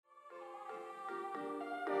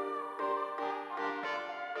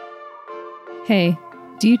Hey,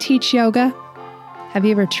 do you teach yoga? Have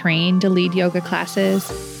you ever trained to lead yoga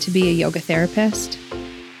classes, to be a yoga therapist?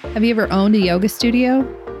 Have you ever owned a yoga studio?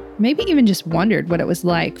 Maybe even just wondered what it was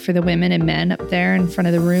like for the women and men up there in front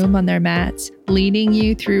of the room on their mats, leading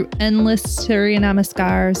you through endless Surya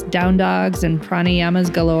Namaskars, down dogs, and pranayamas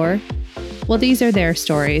galore? Well, these are their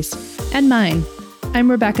stories, and mine. I'm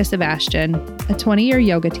Rebecca Sebastian, a 20-year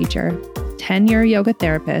yoga teacher, 10-year yoga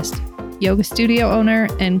therapist, yoga studio owner,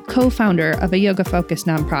 and co-founder of a yoga-focused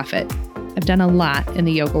nonprofit. I've done a lot in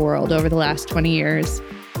the yoga world over the last 20 years.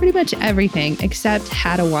 Pretty much everything except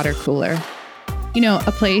had a water cooler. You know,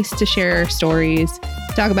 a place to share stories,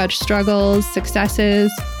 talk about struggles,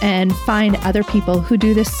 successes, and find other people who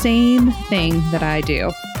do the same thing that I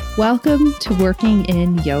do. Welcome to Working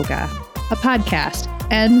in Yoga, a podcast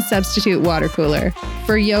and substitute water cooler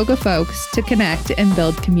for yoga folks to connect and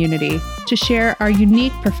build community, to share our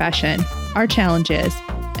unique profession, our challenges,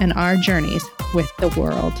 and our journeys with the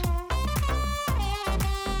world.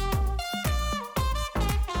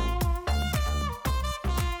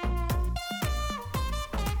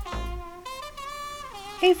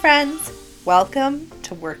 Hey friends, welcome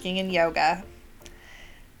to Working in Yoga.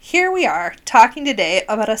 Here we are talking today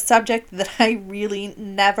about a subject that I really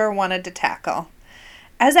never wanted to tackle.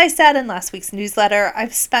 As I said in last week's newsletter,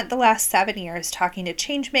 I've spent the last 7 years talking to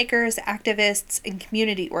changemakers, activists, and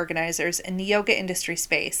community organizers in the yoga industry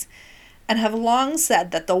space, and have long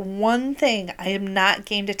said that the one thing I am not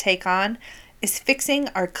game to take on is fixing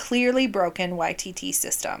our clearly broken YTT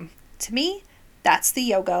system. To me, that's the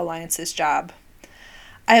Yoga Alliance's job.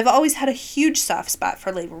 I have always had a huge soft spot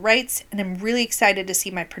for labor rights, and I'm really excited to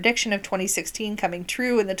see my prediction of 2016 coming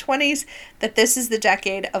true in the 20s, that this is the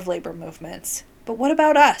decade of labor movements. But what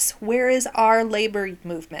about us? Where is our labor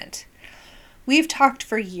movement? We've talked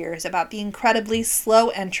for years about the incredibly slow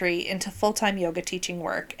entry into full-time yoga teaching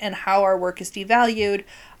work and how our work is devalued,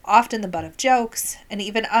 often the butt of jokes, and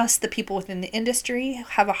even us, the people within the industry,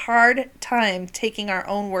 have a hard time taking our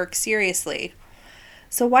own work seriously.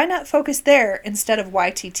 So why not focus there instead of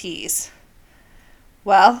YTTs?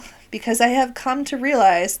 Well, because I have come to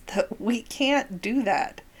realize that we can't do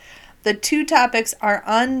that. The two topics are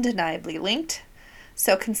undeniably linked,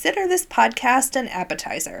 so consider this podcast an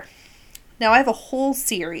appetizer. Now, I have a whole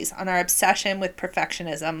series on our obsession with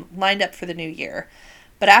perfectionism lined up for the new year,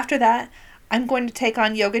 but after that, I'm going to take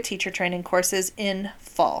on yoga teacher training courses in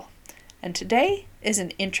full, and today is an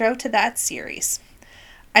intro to that series.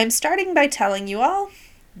 I'm starting by telling you all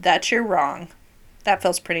that you're wrong. That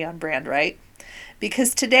feels pretty on brand, right?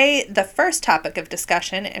 Because today, the first topic of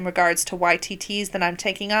discussion in regards to YTTs that I'm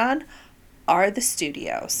taking on are the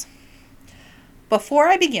studios. Before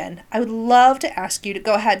I begin, I would love to ask you to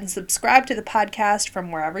go ahead and subscribe to the podcast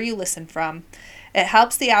from wherever you listen from. It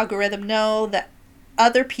helps the algorithm know that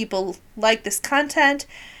other people like this content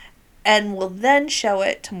and will then show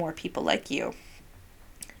it to more people like you.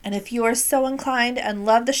 And if you are so inclined and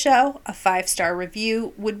love the show, a 5-star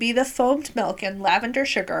review would be the foamed milk and lavender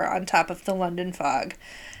sugar on top of the London fog.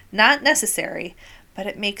 Not necessary, but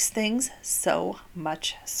it makes things so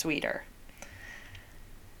much sweeter.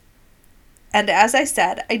 And as I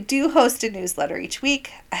said, I do host a newsletter each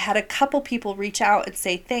week. I had a couple people reach out and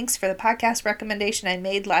say thanks for the podcast recommendation I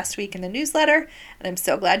made last week in the newsletter, and I'm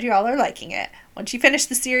so glad you all are liking it. Once you finish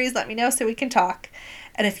the series, let me know so we can talk.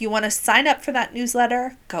 And if you want to sign up for that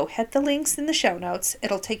newsletter, go hit the links in the show notes.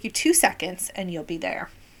 It'll take you 2 seconds and you'll be there.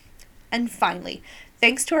 And finally,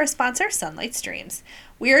 thanks to our sponsor, Sunlight Streams.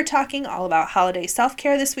 We are talking all about holiday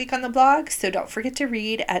self-care this week on the blog, so don't forget to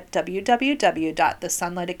read at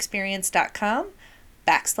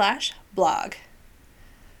www.thesunlightexperience.com/blog.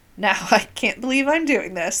 Now, I can't believe I'm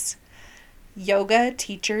doing this. Yoga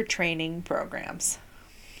teacher training programs.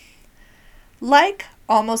 Like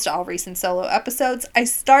almost all recent solo episodes, I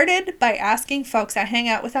started by asking folks I hang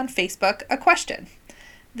out with on Facebook a question.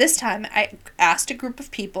 This time, I asked a group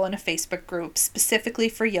of people in a Facebook group specifically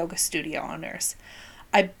for yoga studio owners.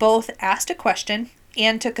 I both asked a question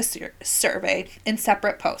and took a survey in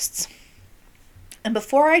separate posts. And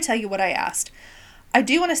before I tell you what I asked, I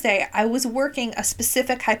do want to say I was working a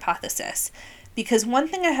specific hypothesis, because one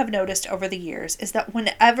thing I have noticed over the years is that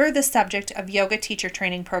whenever the subject of yoga teacher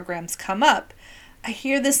training programs come up, I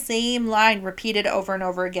hear the same line repeated over and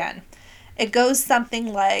over again. It goes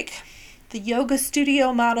something like, the yoga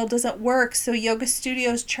studio model doesn't work, so yoga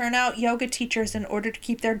studios churn out yoga teachers in order to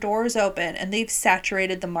keep their doors open, and they've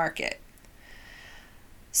saturated the market.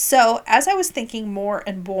 So, as I was thinking more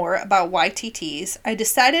and more about YTTs, I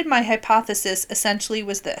decided my hypothesis essentially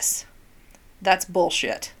was this. That's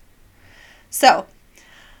bullshit. So,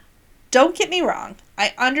 don't get me wrong.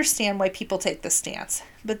 I understand why people take this stance,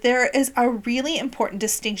 but there is a really important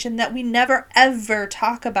distinction that we never ever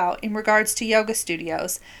talk about in regards to yoga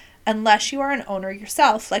studios, unless you are an owner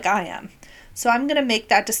yourself like I am. So I'm going to make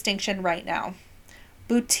that distinction right now.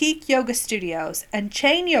 Boutique yoga studios and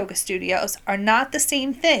chain yoga studios are not the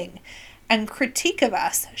same thing, and critique of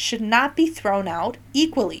us should not be thrown out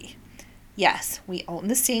equally. Yes, we own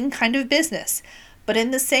the same kind of business, but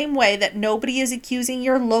in the same way that nobody is accusing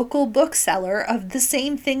your local bookseller of the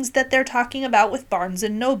same things that they're talking about with Barnes &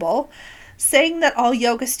 Noble, saying that all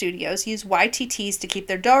yoga studios use YTTs to keep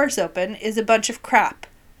their doors open is a bunch of crap.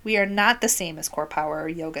 We are not the same as Core Power or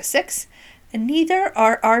Yoga 6, and neither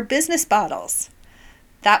are our business models.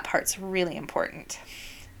 That part's really important.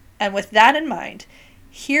 And with that in mind,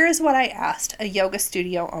 here is what I asked a yoga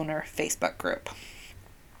studio owner Facebook group.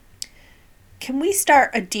 Can we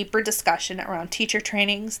start a deeper discussion around teacher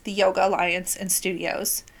trainings, the Yoga Alliance, and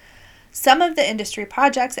studios? Some of the industry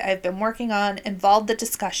projects I've been working on involve the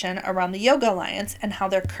discussion around the Yoga Alliance and how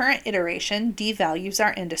their current iteration devalues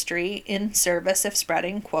our industry in service of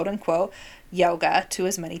spreading quote-unquote yoga to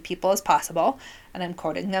as many people as possible, and I'm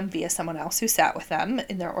quoting them via someone else who sat with them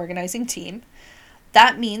in their organizing team.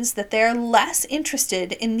 That means that they're less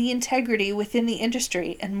interested in the integrity within the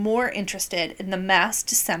industry and more interested in the mass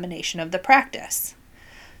dissemination of the practice.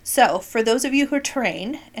 So, for those of you who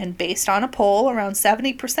train, and based on a poll, around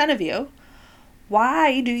 70% of you,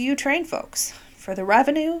 why do you train folks? For the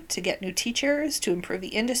revenue, to get new teachers, to improve the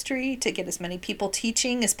industry, to get as many people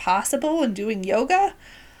teaching as possible and doing yoga?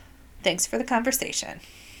 Thanks for the conversation.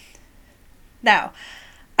 Now,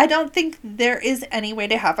 I don't think there is any way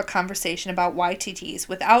to have a conversation about YTTs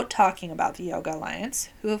without talking about the Yoga Alliance,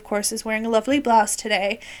 who of course is wearing a lovely blouse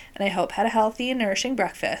today, and I hope had a healthy and nourishing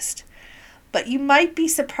breakfast. But you might be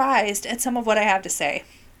surprised at some of what I have to say.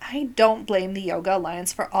 I don't blame the Yoga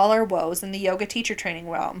Alliance for all our woes in the yoga teacher training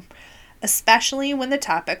realm, especially when the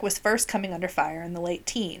topic was first coming under fire in the late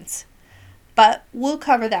teens. But we'll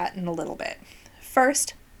cover that in a little bit.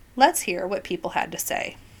 First, let's hear what people had to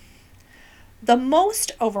say. The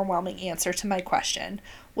most overwhelming answer to my question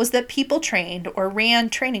was that people trained or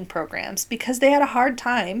ran training programs because they had a hard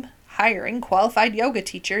time hiring qualified yoga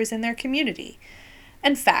teachers in their community.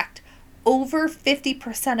 In fact, over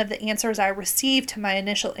 50% of the answers I received to my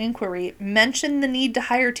initial inquiry mentioned the need to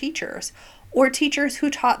hire teachers, or teachers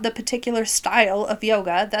who taught the particular style of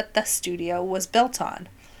yoga that the studio was built on.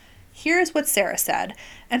 Here's what Sarah said,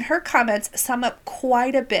 and her comments sum up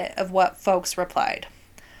quite a bit of what folks replied.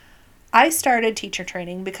 I started teacher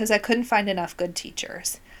training because I couldn't find enough good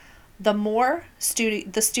teachers. The more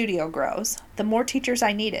the studio grows, the more teachers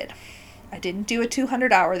I needed. I didn't do a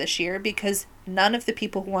 200-hour this year because none of the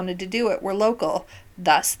people who wanted to do it were local,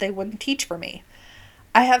 thus they wouldn't teach for me.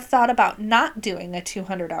 I have thought about not doing a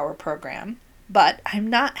 200-hour program, but I'm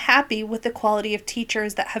not happy with the quality of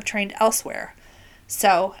teachers that have trained elsewhere.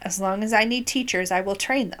 So, as long as I need teachers, I will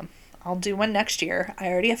train them. I'll do one next year. I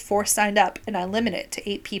already have 4 signed up, and I limit it to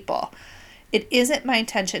 8 people. It isn't my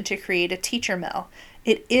intention to create a teacher mill.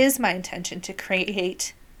 It is my intention to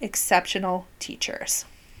create exceptional teachers.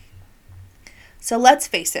 So let's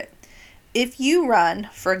face it. If you run,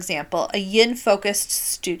 for example, a yin-focused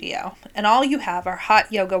studio, and all you have are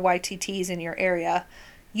hot yoga YTTs in your area,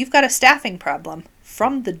 you've got a staffing problem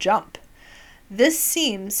from the jump. This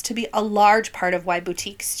seems to be a large part of why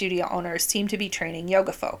boutique studio owners seem to be training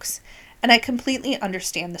yoga folks, and I completely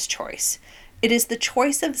understand this choice. It is the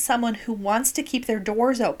choice of someone who wants to keep their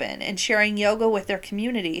doors open and sharing yoga with their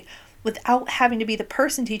community without having to be the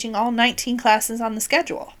person teaching all 19 classes on the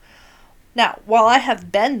schedule. Now, while I have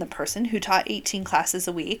been the person who taught 18 classes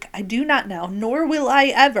a week, I do not now, nor will I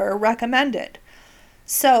ever recommend it.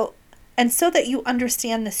 So that you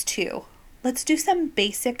understand this too, let's do some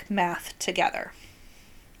basic math together.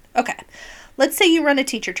 Okay, let's say you run a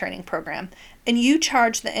teacher training program and you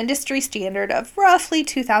charge the industry standard of roughly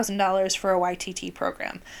 $2,000 for a YTT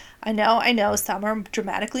program. I know, some are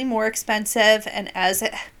dramatically more expensive, and as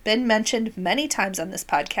it's been mentioned many times on this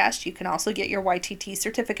podcast, you can also get your YTT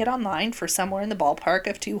certificate online for somewhere in the ballpark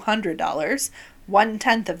of $200,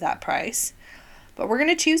 1/10 of that price. But we're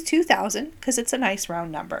going to choose $2,000 because it's a nice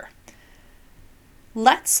round number.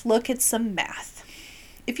 Let's look at some math.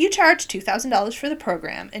 If you charge $2,000 for the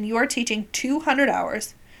program and you are teaching 200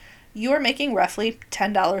 hours, you are making roughly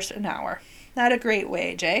 $10 an hour. Not a great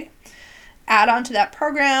wage, eh? Add on to that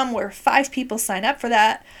program where 5 people sign up for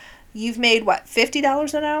that, you've made,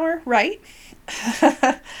 $50 an hour, right?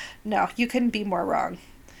 No, you couldn't be more wrong.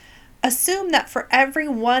 Assume that for every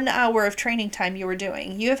 1 hour of training time you were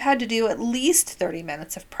doing, you have had to do at least 30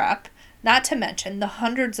 minutes of prep, Not to mention the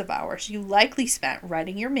hundreds of hours you likely spent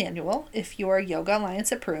writing your manual if you are Yoga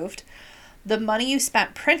Alliance approved, the money you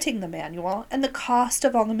spent printing the manual, and the cost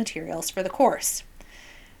of all the materials for the course.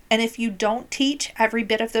 And if you don't teach every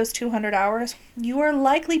bit of those 200 hours, you are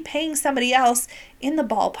likely paying somebody else in the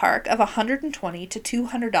ballpark of $120 to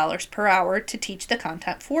 $200 per hour to teach the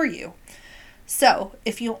content for you. So,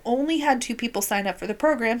 if you only had 2 people sign up for the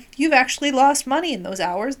program, you've actually lost money in those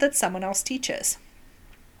hours that someone else teaches.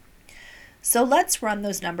 So let's run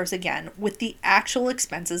those numbers again with the actual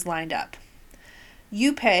expenses lined up.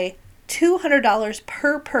 You pay $200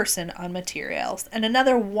 per person on materials and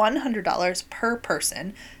another $100 per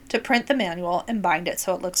person to print the manual and bind it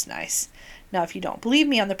so it looks nice. Now, if you don't believe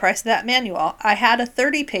me on the price of that manual, I had a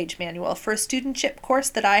 30-page manual for a studentship course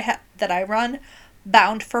that I run,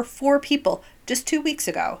 bound for 4 people just 2 weeks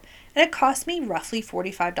ago, and it cost me roughly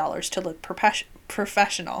 $45 to look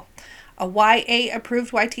professional. A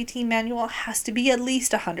YA-approved YTT manual has to be at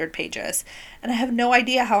least 100 pages, and I have no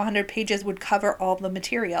idea how 100 pages would cover all the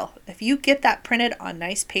material. If you get that printed on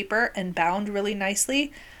nice paper and bound really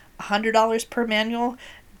nicely, $100 per manual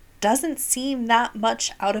doesn't seem that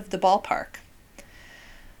much out of the ballpark.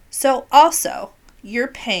 So also, you're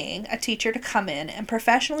paying a teacher to come in and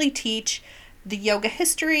professionally teach the yoga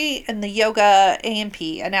history and the yoga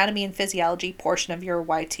A&P, anatomy and physiology portion of your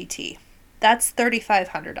YTT. That's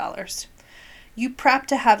 $3,500. You prep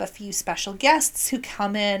to have a few special guests who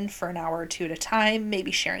come in for an hour or 2 at a time,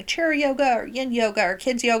 maybe sharing chair yoga or yin yoga or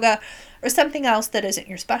kids yoga or something else that isn't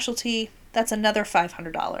your specialty. That's another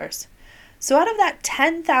 $500. So out of that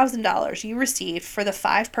 $10,000 you received for the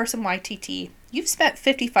 5-person YTT, you've spent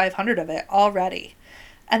 $5,500 of it already.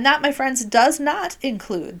 And that, my friends, does not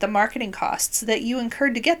include the marketing costs that you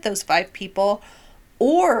incurred to get those 5 people,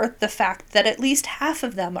 or the fact that at least half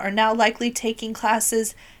of them are now likely taking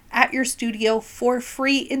classes at your studio for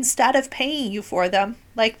free instead of paying you for them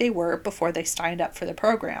like they were before they signed up for the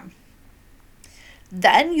program.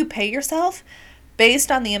 Then you pay yourself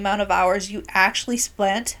based on the amount of hours you actually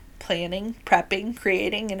spent planning, prepping,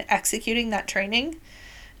 creating, and executing that training.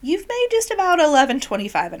 You've made just about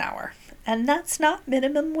 $11.25 an hour, and that's not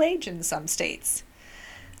minimum wage in some states.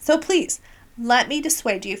 So please, let me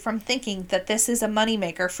dissuade you from thinking that this is a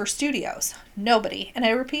moneymaker for studios. Nobody, and I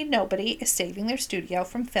repeat nobody, is saving their studio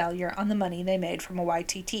from failure on the money they made from a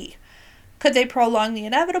YTT. Could they prolong the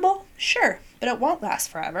inevitable? Sure, but it won't last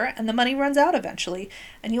forever, and the money runs out eventually,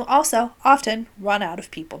 and you also often run out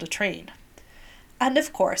of people to train. And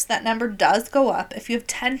of course, that number does go up if you have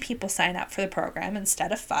 10 people sign up for the program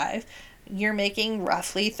instead of 5. You're making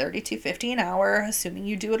roughly $32.50 an hour, assuming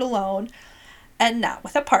you do it alone, and not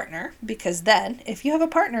with a partner, because then if you have a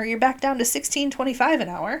partner, you're back down to $16.25 an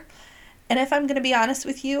hour. And if I'm going to be honest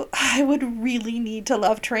with you, I would really need to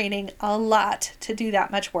love training a lot to do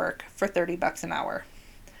that much work for $30 an hour.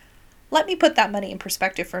 Let me put that money in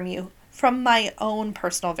perspective from you from my own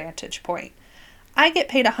personal vantage point. I get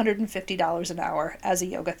paid $150 an hour as a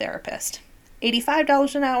yoga therapist,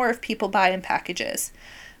 $85 an hour if people buy in packages.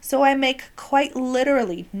 So I make quite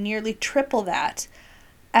literally nearly triple that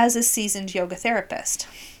as a seasoned yoga therapist.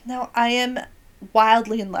 Now, I am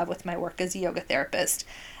wildly in love with my work as a yoga therapist,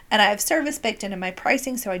 and I have service baked into my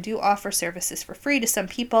pricing, so I do offer services for free to some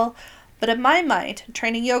people. But in my mind,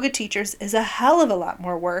 training yoga teachers is a hell of a lot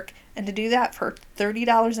more work, and to do that for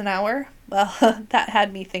 $30 an hour, well, that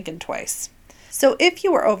had me thinking twice. So if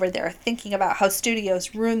you were over there thinking about how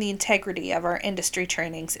studios ruin the integrity of our industry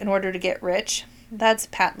trainings in order to get rich, that's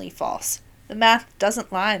patently false. The math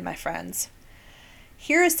doesn't lie, my friends.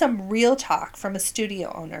 Here is some real talk from a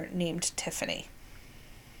studio owner named Tiffany.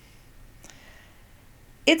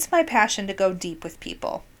 It's my passion to go deep with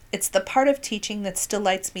people. It's the part of teaching that still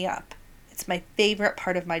lights me up. It's my favorite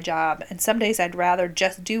part of my job, and some days I'd rather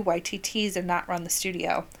just do YTTs and not run the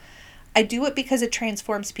studio. I do it because it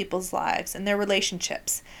transforms people's lives and their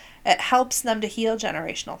relationships. It helps them to heal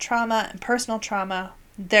generational trauma and personal trauma,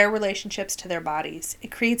 their relationships to their bodies.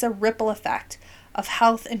 It creates a ripple effect of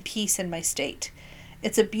health and peace in my state.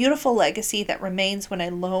 It's a beautiful legacy that remains when I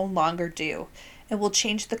no longer do. It will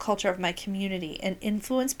change the culture of my community and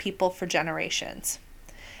influence people for generations.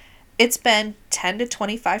 It's been 10 to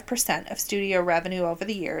 25% of studio revenue over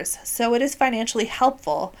the years, so it is financially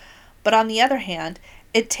helpful, but on the other hand,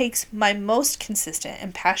 it takes my most consistent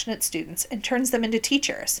and passionate students and turns them into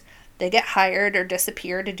teachers. They get hired or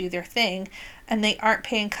disappear to do their thing, and they aren't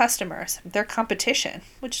paying customers. They're competition,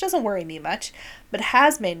 which doesn't worry me much, but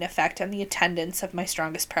has made an effect on the attendance of my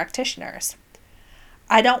strongest practitioners.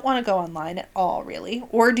 I don't want to go online at all, really,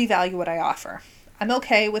 or devalue what I offer. I'm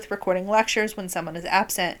okay with recording lectures when someone is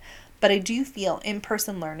absent, but I do feel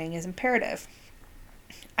in-person learning is imperative.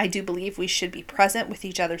 I do believe we should be present with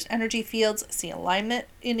each other's energy fields, see alignment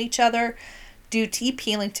in each other, do deep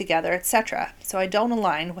healing together, etc. So I don't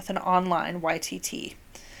align with an online YTT.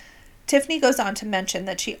 Tiffany goes on to mention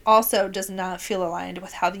that she also does not feel aligned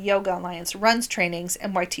with how the Yoga Alliance runs trainings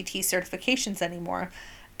and YTT certifications anymore,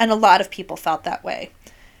 and a lot of people felt that way.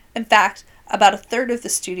 In fact, about a third of the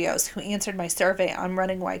studios who answered my survey on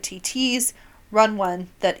running YTTs run one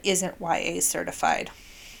that isn't YA certified.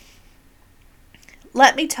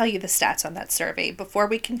 Let me tell you the stats on that survey before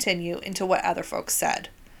we continue into what other folks said.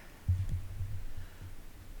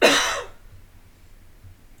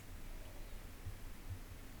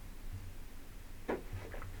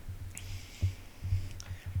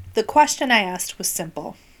 The question I asked was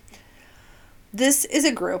simple. This is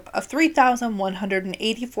a group of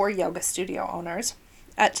 3,184 yoga studio owners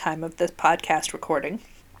at time of this podcast recording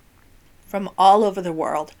from all over the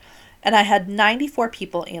world, and I had 94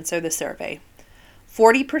 people answer the survey.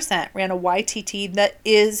 40% ran a YTT that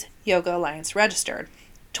is Yoga Alliance registered.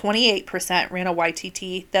 28% ran a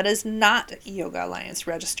YTT that is not Yoga Alliance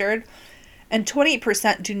registered, and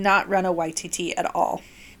 20% do not run a YTT at all.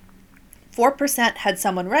 4% had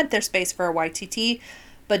someone rent their space for a YTT,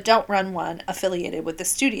 but don't run one affiliated with the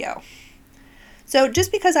studio. So just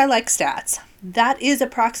because I like stats, that is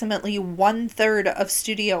approximately 1/3 of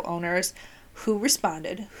studio owners who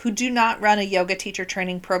responded who do not run a yoga teacher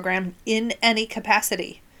training program in any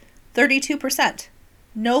capacity. 32%.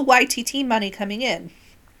 No YTT money coming in.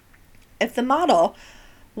 If the model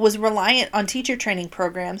was reliant on teacher training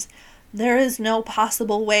programs, there is no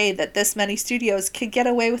possible way that this many studios could get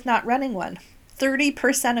away with not running one.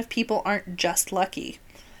 30% of people aren't just lucky.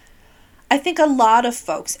 I think a lot of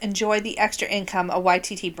folks enjoy the extra income a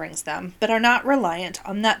YTT brings them, but are not reliant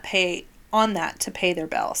on that to pay their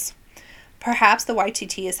bills. Perhaps the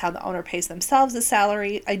YTT is how the owner pays themselves a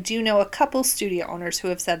salary. I do know a couple studio owners who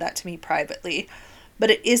have said that to me privately, but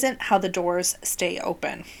it isn't how the doors stay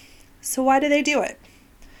open. So why do they do it?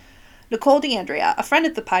 Nicole DeAndrea, a friend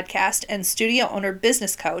of the podcast and studio owner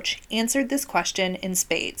business coach, answered this question in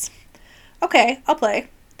spades. Okay, I'll play.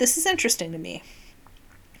 This is interesting to me.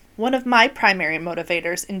 One of my primary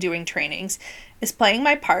motivators in doing trainings is playing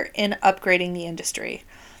my part in upgrading the industry.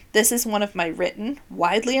 This is one of my written,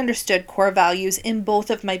 widely understood core values in both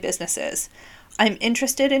of my businesses. I'm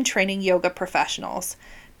interested in training yoga professionals,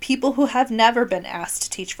 people who have never been asked to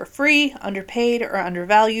teach for free, underpaid, or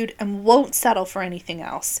undervalued, and won't settle for anything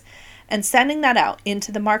else, and sending that out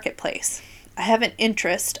into the marketplace. I have an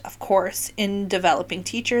interest, of course, in developing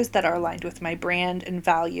teachers that are aligned with my brand and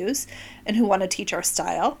values and who want to teach our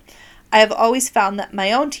style. I have always found that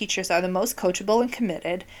my own teachers are the most coachable and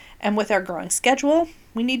committed, and with our growing schedule,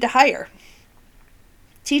 we need to hire.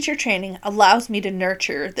 Teacher training allows me to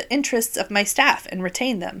nurture the interests of my staff and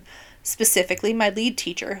retain them, specifically my lead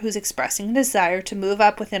teacher who's expressing a desire to move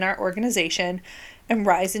up within our organization and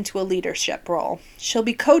rise into a leadership role. She'll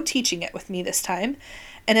be co-teaching it with me this time,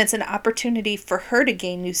 and it's an opportunity for her to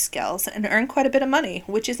gain new skills and earn quite a bit of money,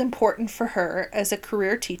 which is important for her as a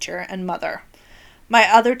career teacher and mother. My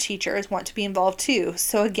other teachers want to be involved too,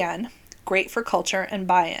 so again, great for culture and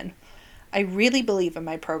buy-in. I really believe in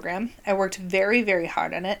my program. I worked very, very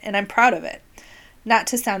hard on it, and I'm proud of it. Not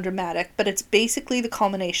to sound dramatic, but it's basically the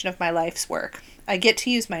culmination of my life's work. I get to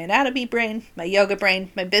use my anatomy brain, my yoga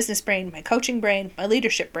brain, my business brain, my coaching brain, my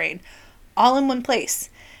leadership brain, all in one place.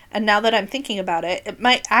 And now that I'm thinking about it, it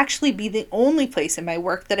might actually be the only place in my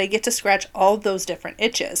work that I get to scratch all of those different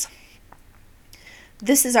itches.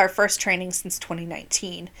 This is our first training since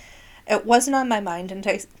 2019. It wasn't on my mind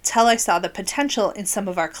until I saw the potential in some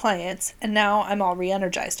of our clients, and now I'm all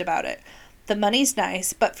re-energized about it. The money's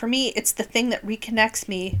nice, but for me, it's the thing that reconnects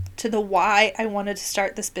me to the why I wanted to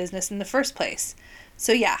start this business in the first place.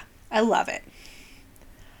 So yeah, I love it.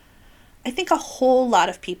 I think a whole lot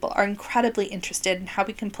of people are incredibly interested in how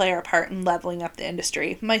we can play our part in leveling up the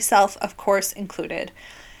industry, myself, of course, included.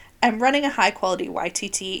 And running a high-quality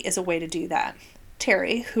YTT is a way to do that.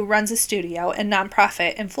 Terry, who runs a studio and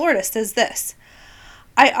nonprofit in Florida, says this: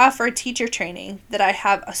 I offer teacher training that I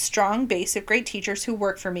have a strong base of great teachers who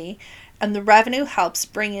work for me, and the revenue helps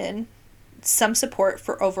bring in some support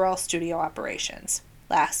for overall studio operations.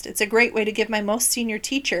 Last, it's a great way to give my most senior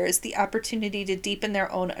teachers the opportunity to deepen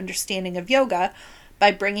their own understanding of yoga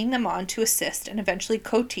by bringing them on to assist and eventually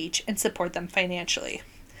co-teach and support them financially.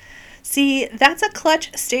 See, that's a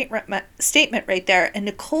clutch statement right there, and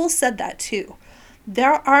Nicole said that too.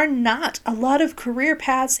 There are not a lot of career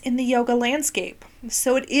paths in the yoga landscape,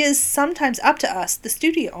 so it is sometimes up to us, the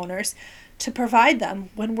studio owners, to provide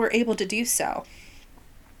them when we're able to do so.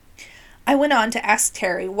 I went on to ask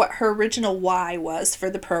Terry what her original why was for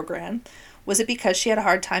the program, Was it because she had a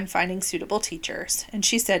hard time finding suitable teachers? And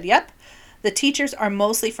she said, yep, the teachers are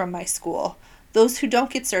mostly from my school. Those who don't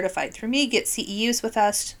get certified through me get CEUs with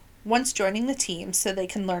us once joining the team so they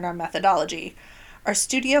can learn our methodology. Our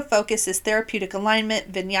studio focus is therapeutic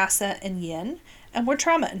alignment, vinyasa, and yin, and we're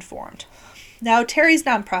trauma-informed. Now, Terry's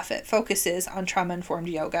nonprofit focuses on trauma-informed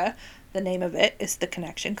yoga. The name of it is the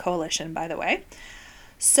Connection Coalition, by the way.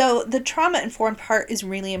 So the trauma-informed part is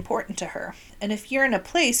really important to her. And if you're in a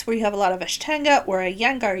place where you have a lot of Ashtanga or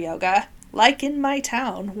Iyengar yoga, like in my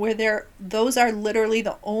town, where those are literally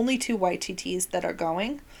the only two YTTs that are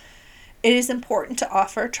going, it is important to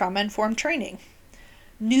offer trauma-informed training.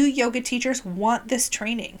 New yoga teachers want this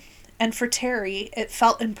training. And for Terry, it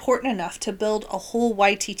felt important enough to build a whole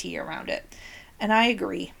YTT around it. And I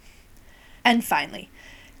agree. And finally,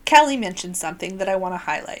 Kelly mentioned something that I want to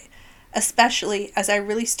highlight, especially as I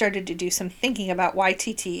really started to do some thinking about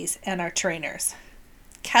YTTs and our trainers.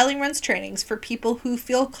 Kelly runs trainings for people who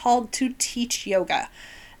feel called to teach yoga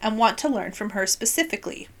and want to learn from her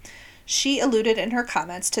specifically. She alluded in her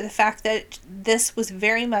comments to the fact that this was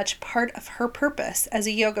very much part of her purpose as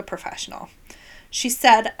a yoga professional. She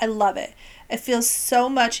said, I love it. It feels so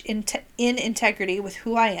much in integrity with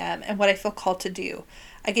who I am and what I feel called to do.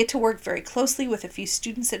 I get to work very closely with a few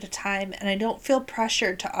students at a time, and I don't feel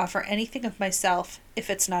pressured to offer anything of myself if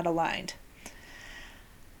it's not aligned.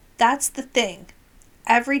 That's the thing.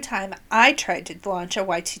 Every time I tried to launch a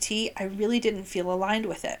YTT, I really didn't feel aligned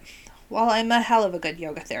with it. While I'm a hell of a good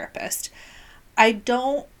yoga therapist, I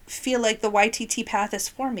don't feel like the YTT path is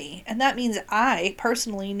for me, and that means I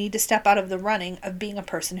personally need to step out of the running of being a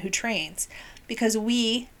person who trains, because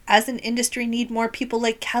we, as an industry, need more people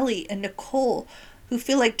like Kelly and Nicole who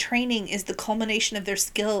feel like training is the culmination of their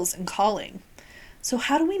skills and calling. So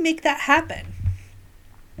how do we make that happen?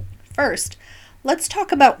 First, let's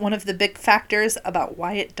talk about one of the big factors about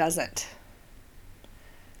why it doesn't.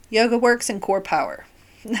 YogaWorks and Core Power.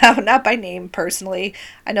 No, not by name personally.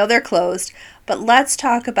 I know they're closed, but let's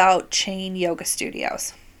talk about chain yoga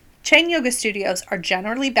studios. Chain yoga studios are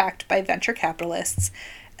generally backed by venture capitalists,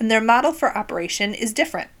 and their model for operation is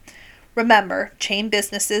different. Remember, chain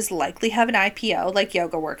businesses likely have an IPO like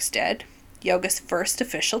YogaWorks did, yoga's first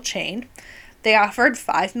official chain. They offered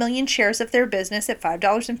 5 million shares of their business at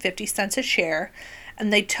 $5.50 a share,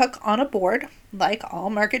 and they took on a board, like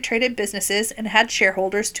all market-traded businesses, and had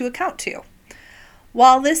shareholders to account to.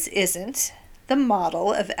 While this isn't the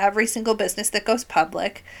model of every single business that goes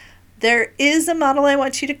public, there is a model I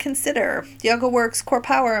want you to consider. YogaWorks, Core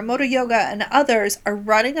Power, Moto Yoga, and others are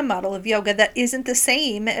running a model of yoga that isn't the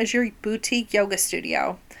same as your boutique yoga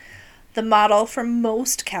studio. The model for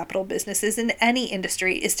most capital businesses in any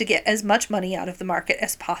industry is to get as much money out of the market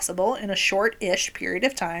as possible in a short-ish period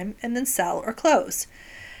of time and then sell or close.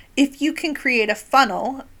 If you can create a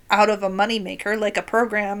funnel out of a moneymaker like a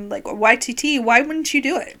program like a YTT, why wouldn't you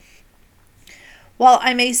do it? While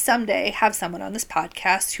I may someday have someone on this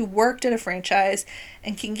podcast who worked at a franchise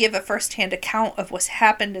and can give a firsthand account of what's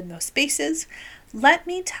happened in those spaces, let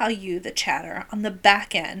me tell you the chatter on the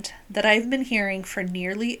back end that I've been hearing for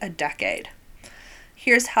nearly a decade.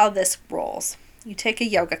 Here's how this rolls. You take a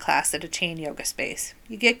yoga class at a chain yoga space.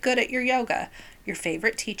 You get good at your yoga. Your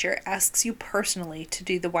favorite teacher asks you personally to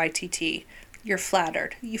do the YTT. You're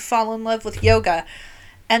flattered. You fall in love with yoga.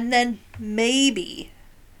 And then maybe,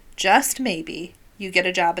 just maybe, you get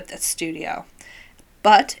a job at that studio.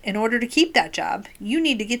 But in order to keep that job, you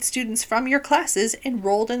need to get students from your classes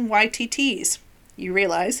enrolled in YTTs. You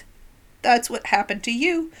realize that's what happened to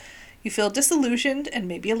you. You feel disillusioned and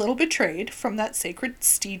maybe a little betrayed from that sacred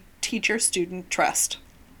teacher-student trust.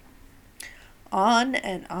 On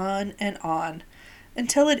and on and on,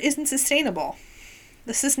 until it isn't sustainable.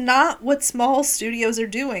 This is not what small studios are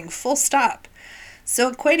doing, full stop.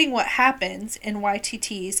 So equating what happens in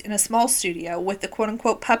YTTs in a small studio with the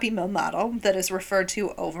quote-unquote puppy mill model that is referred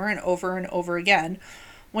to over and over and over again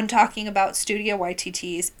when talking about studio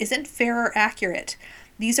YTTs isn't fair or accurate.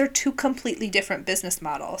 These are two completely different business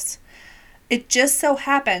models. It just so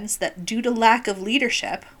happens that due to lack of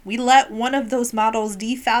leadership, we let one of those models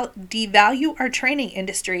devalue our training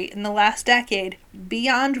industry in the last decade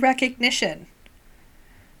beyond recognition.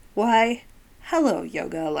 Why, hello,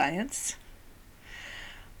 Yoga Alliance.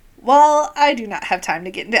 While I do not have time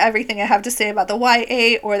to get into everything I have to say about the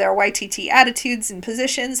YA or their YTT attitudes and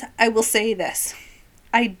positions, I will say this.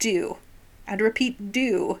 I do, and repeat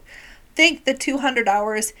do, think that 200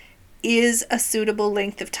 hours is a suitable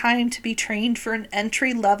length of time to be trained for an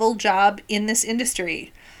entry-level job in this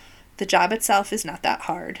industry. The job itself is not that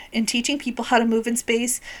hard, and teaching people how to move in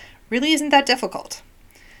space really isn't that difficult.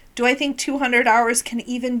 Do I think 200 hours can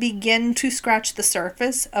even begin to scratch the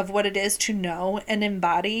surface of what it is to know and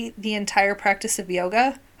embody the entire practice of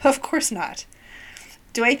yoga? Of course not.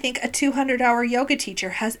 Do I think a 200-hour yoga teacher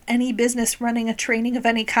has any business running a training of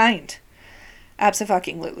any kind?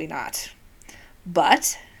 Abso-fucking-lutely not.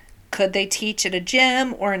 But could they teach at a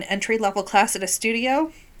gym or an entry-level class at a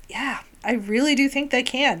studio? Yeah, I really do think they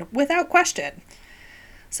can, without question.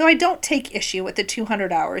 So I don't take issue with the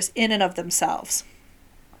 200 hours in and of themselves.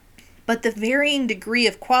 But the varying degree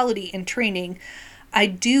of quality in training, I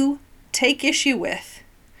do take issue with.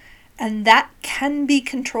 And that can be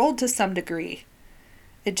controlled to some degree.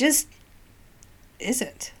 It just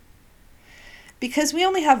isn't. Because we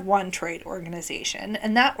only have one trade organization,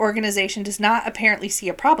 and that organization does not apparently see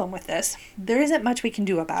a problem with this, there isn't much we can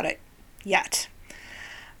do about it yet.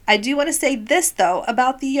 I do want to say this, though,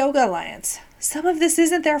 about the Yoga Alliance. Some of this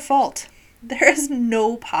isn't their fault. There is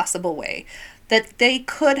no possible way that they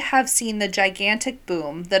could have seen the gigantic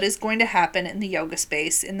boom that is going to happen in the yoga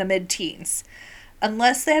space in the mid-teens,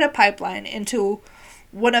 unless they had a pipeline into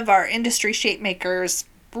one of our industry shape makers'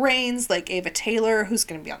 brains, like Ava Taylor, who's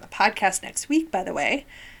going to be on the podcast next week, by the way.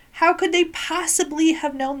 How could they possibly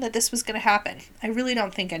have known that this was going to happen? I really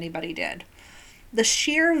don't think anybody did. The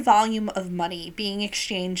sheer volume of money being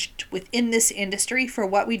exchanged within this industry for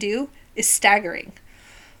what we do is staggering.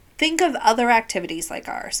 Think of other activities like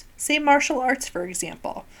ours, say martial arts, for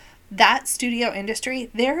example. That studio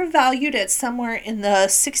industry, they're valued at somewhere in the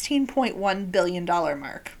 $16.1 billion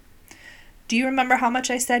mark. Do you remember how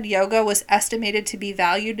much I said yoga was estimated to be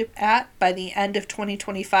valued at by the end of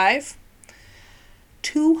 2025?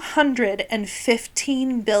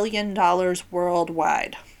 $215 billion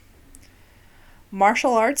worldwide.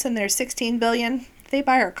 Martial arts and their $16 billion, they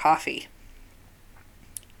buy our coffee.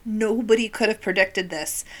 Nobody could have predicted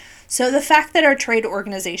this. So the fact that our trade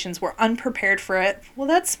organizations were unprepared for it, well,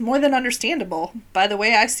 that's more than understandable, by the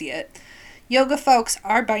way I see it. Yoga folks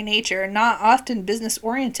are by nature not often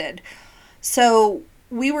business-oriented, so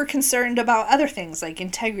we were concerned about other things like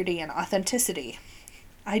integrity and authenticity.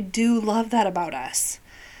 I do love that about us.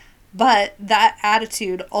 But that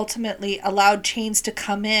attitude ultimately allowed chains to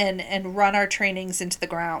come in and run our trainings into the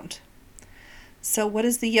ground. So what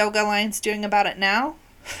is the Yoga Alliance doing about it now?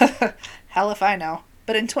 Hell if I know.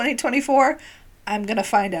 But in 2024, I'm going to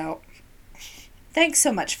find out. Thanks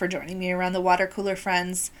so much for joining me around the water cooler,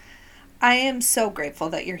 friends. I am so grateful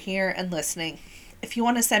that you're here and listening. If you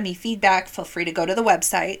want to send me feedback, feel free to go to the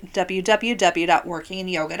website,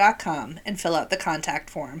 www.workinginyoga.com, and fill out the contact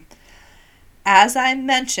form. As I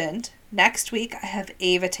mentioned, next week I have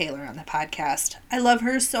Ava Taylor on the podcast. I love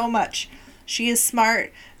her so much. She is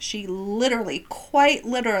smart. She quite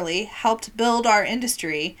literally helped build our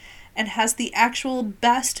industry and has the actual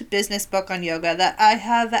best business book on yoga that I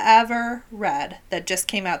have ever read that just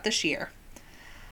came out this year.